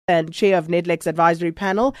And chair of Nedlac's advisory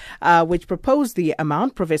panel, which proposed the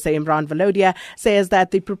amount, Professor Imraan Valodia, says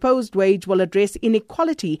that the proposed wage will address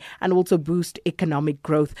inequality and also boost economic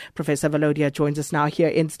growth. Professor Valodia joins us now here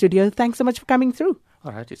in studio. Thanks so much for coming through.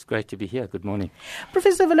 All right, it's great to be here. Good morning.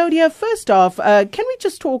 Professor Valodia, first off, can we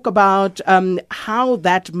just talk about how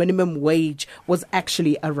that minimum wage was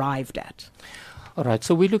actually arrived at? All right,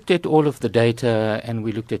 so we looked at all of the data and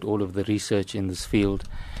we looked at all of the research in this field.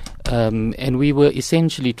 And we were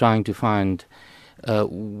essentially trying to find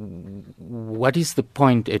what is the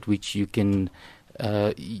point at which you can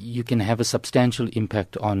have a substantial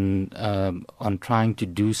impact on trying to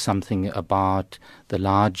do something about the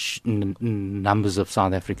large numbers of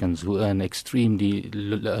South Africans who earn extremely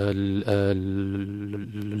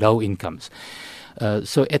low incomes.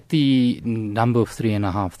 So at the number of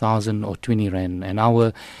 3,500 or 20 rand an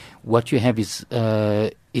hour, what you have is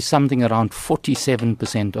something around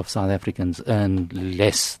 47% of South Africans earn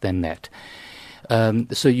less than that.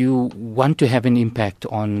 So you want to have an impact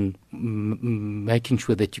on making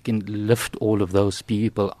sure that you can lift all of those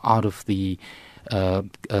people out of the out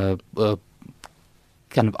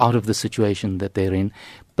of the situation that they're in.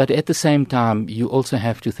 But at the same time, you also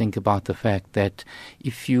have to think about the fact that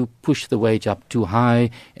if you push the wage up too high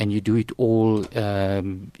and you do it all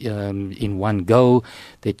in one go,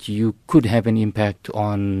 that you could have an impact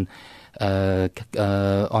on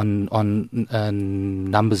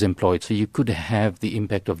numbers employed. So you could have the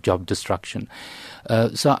impact of job destruction.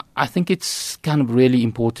 So I think it's kind of really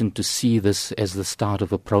important to see this as the start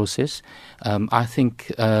of a process. I think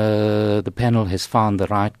the panel has found the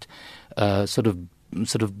right sort of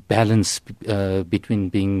balance between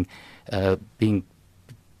being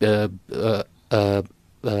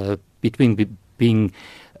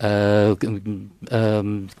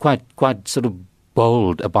quite sort of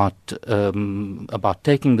bold about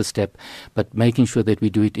taking the step, but making sure that we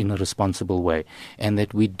do it in a responsible way, and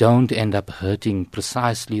that we don't end up hurting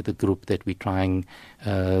precisely the group that we're trying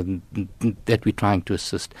to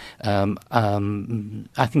assist.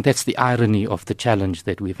 I think that's the irony of the challenge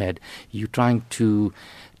that we've had. You're trying to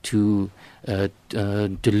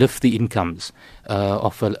lift the incomes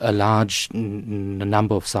of a large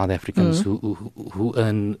number of South Africans who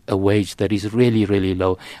earn a wage that is really, really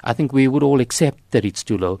low. I think we would all accept that it's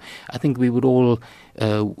too low. I think we would all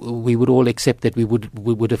accept that we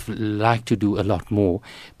would have liked to do a lot more,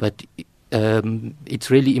 but it's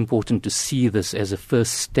really important to see this as a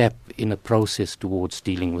first step in a process towards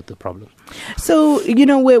dealing with the problem. So,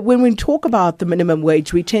 when we talk about the minimum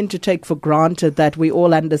wage, we tend to take for granted that we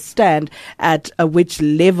all understand at which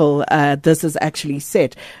level this is actually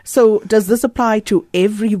set. So does this apply to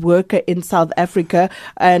every worker in South Africa,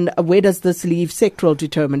 and where does this leave sectoral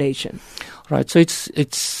determination? Right, so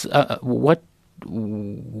it's what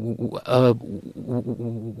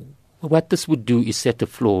this would do is set a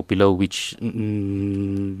floor below which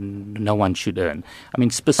no one should earn. I mean,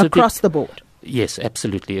 across the board. Yes,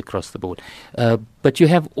 absolutely across the board. But you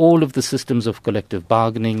have all of the systems of collective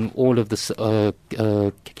bargaining, all of the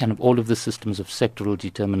all of the systems of sectoral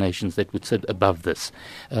determinations that would sit above this.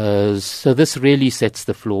 So this really sets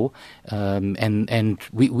the floor, and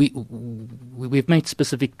we've made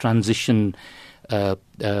specific transition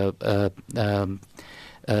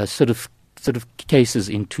sort of cases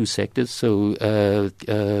in two sectors. So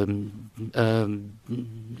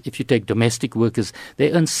if you take domestic workers,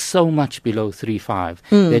 they earn so much below 3.5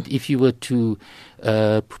 that if you were to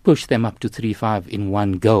push them up to 3.5 in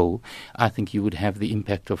one go, I think you would have the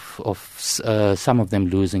impact of some of them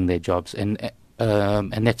losing their jobs, and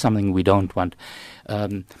that's something we don't want.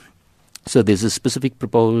 So there's a specific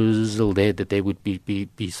proposal there that they would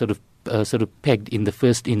be sort of pegged in the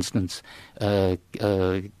first instance,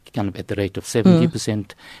 kind of at the rate of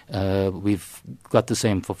 70%. We've got the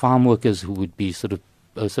same for farm workers, who would be sort of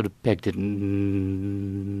pegged at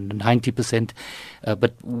 90%.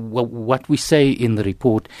 But what we say in the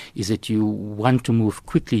report is that you want to move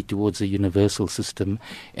quickly towards a universal system,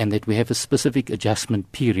 and that we have a specific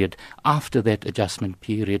adjustment period. After that adjustment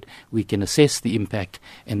period, we can assess the impact,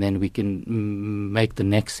 and then we can make the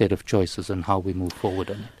next set of choices on how we move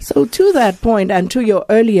forward on it. So to that point, and to your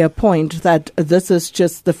earlier point that this is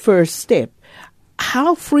just the first step,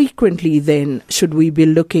 how frequently then should we be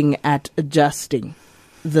looking at adjusting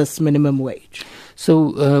this minimum wage?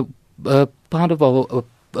 So part of our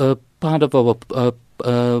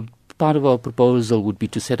proposal would be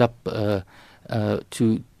to set up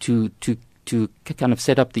to kind of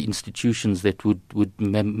set up the institutions that would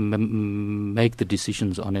make the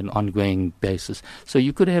decisions on an ongoing basis. So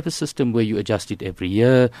you could have a system where you adjust it every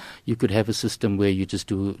year. You could have a system where you just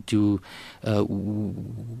do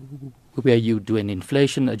where you do an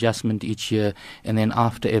inflation adjustment each year, and then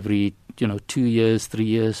after every 2 years, 3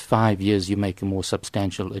 years, 5 years, you make a more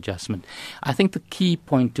substantial adjustment. I think the key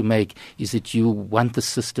point to make is that you want the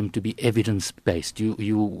system to be evidence-based. You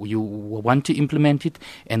want to implement it,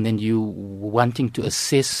 and then you wanting to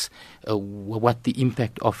assess what the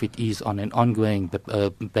impact of it is on an ongoing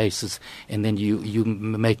basis, and then you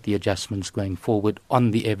make the adjustments going forward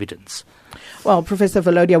on the evidence. Well, Professor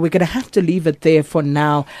Valodia, we're going to have to leave it there for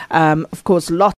now. Of course, lots